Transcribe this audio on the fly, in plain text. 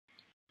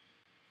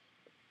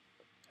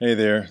Hey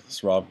there,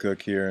 it's Rob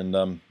Cook here, and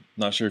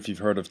not sure if you've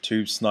heard of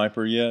Tube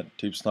Sniper yet,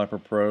 Tube Sniper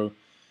Pro,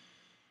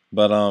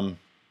 but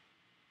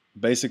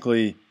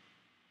basically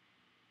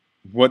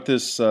what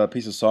this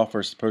piece of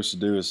software is supposed to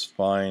do is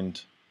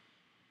find,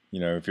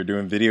 if you're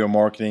doing video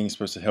marketing, it's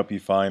supposed to help you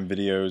find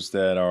videos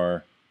that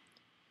are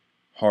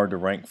hard to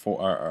rank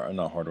for, or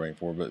not hard to rank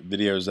for, but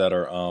videos that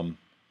are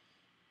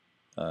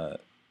uh,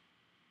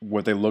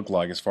 what they look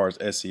like as far as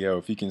SEO.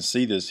 If you can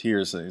see this here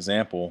as an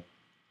example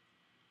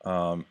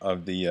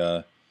of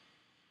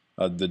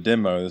the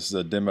demo. This is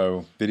a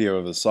demo video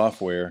of the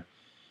software,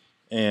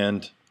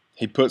 and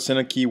he puts in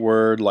a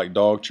keyword like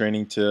dog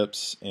training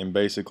tips, and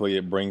basically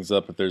it brings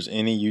up, if there's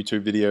any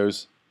YouTube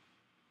videos,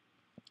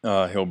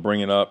 he'll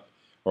bring it up,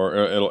 or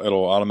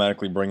it'll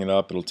automatically bring it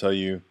up. It'll tell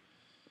you,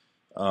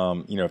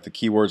 if the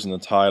keyword's in the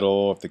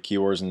title, if the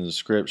keyword's in the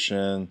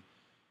description,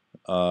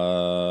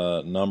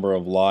 number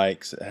of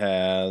likes it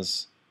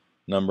has,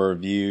 number of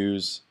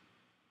views,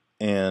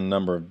 and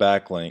number of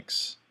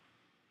backlinks.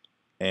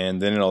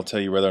 And then it'll tell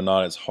you whether or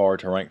not it's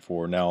hard to rank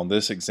for. Now in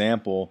this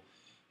example,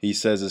 he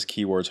says this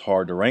keyword's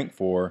hard to rank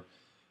for,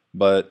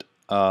 but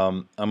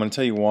I'm going to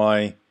tell you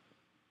why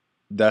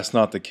that's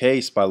not the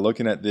case by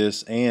looking at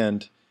this,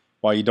 and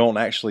why you don't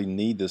actually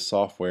need this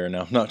software.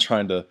 Now, I'm not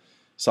trying to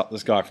stop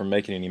this guy from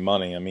making any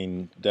money. I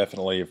mean,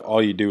 definitely, if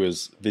all you do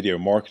is video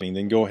marketing,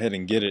 then go ahead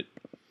and get it.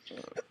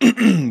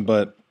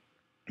 But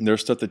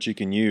there's stuff that you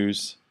can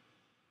use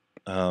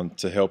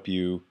to help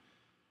you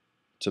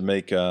to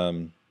make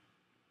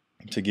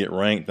to get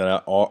ranked,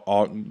 that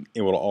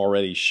it will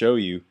already show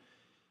you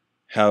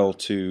how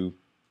to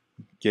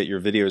get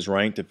your videos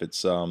ranked if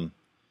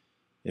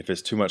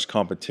it's too much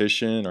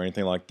competition or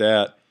anything like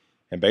that.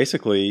 And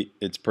basically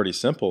it's pretty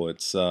simple.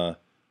 It's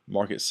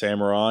Market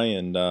Samurai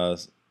and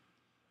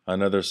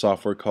another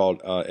software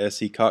called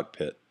SE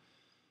Cockpit.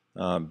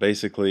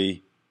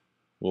 Basically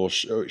will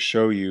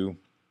show you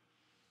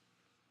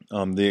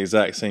the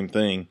exact same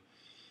thing.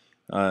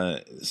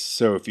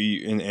 So if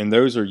you and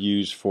those are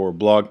used for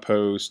blog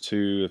posts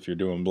too, if you're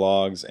doing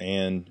blogs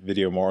and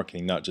video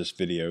marketing, not just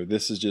video.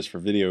 This is just for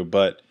video,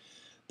 but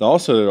the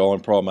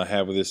only problem I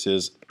have with this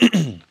is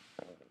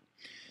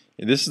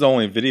this is the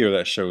only video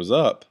that shows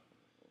up.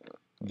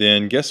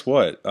 Then guess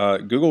what?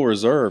 Google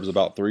reserves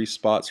about 3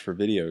 spots for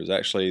videos.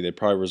 Actually, they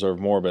probably reserve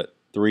more, but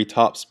 3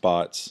 top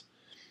spots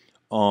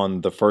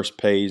on the first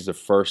page, the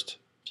first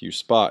few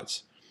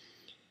spots.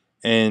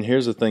 And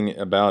here's the thing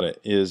about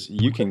it is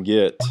you can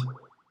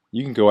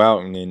go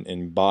out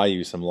and buy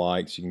you some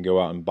likes. You can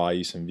go out and buy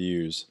you some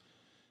views.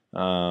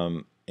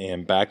 And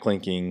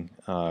backlinking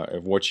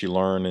of what you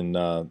learn in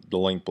the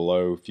link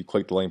below. If you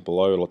click the link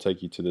below, it'll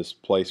take you to this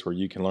place where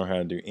you can learn how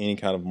to do any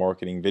kind of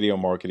marketing, video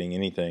marketing,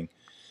 anything.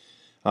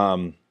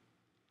 So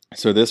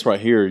this right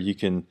here, you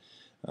can,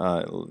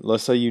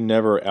 let's say you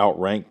never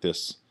outrank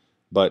this,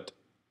 but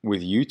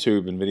with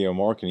YouTube and video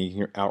marketing,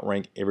 you can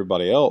outrank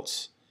everybody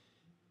else.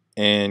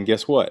 And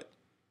guess what?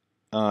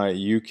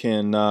 You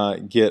can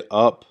get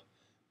up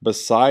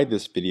beside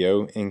this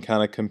video and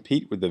kind of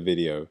compete with the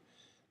video.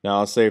 Now,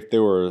 I'll say if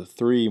there were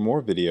 3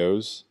 more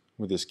videos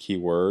with this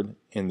keyword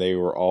and they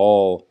were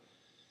all,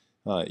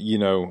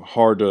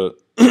 hard to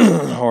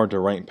hard to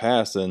rank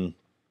past, then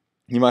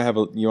you might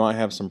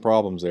have some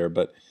problems there.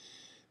 But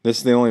this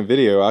is the only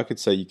video I could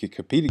say you could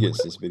compete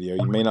against this video.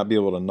 You may not be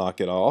able to knock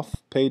it off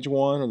page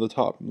 1 or the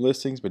top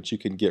listings, but you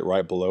can get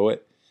right below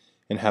it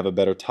and have a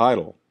better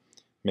title,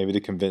 maybe to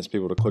convince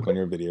people to click on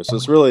your video. So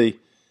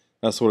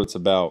that's what it's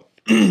about.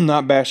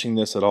 Not bashing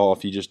this at all.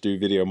 If you just do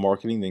video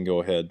marketing, then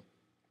go ahead.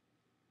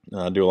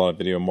 Do a lot of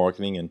video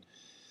marketing, and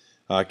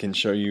I can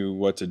show you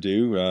what to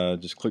do.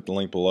 Just click the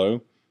link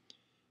below,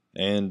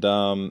 and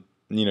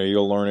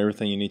you'll learn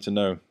everything you need to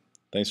know.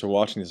 Thanks for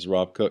watching. This is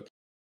Rob Cook.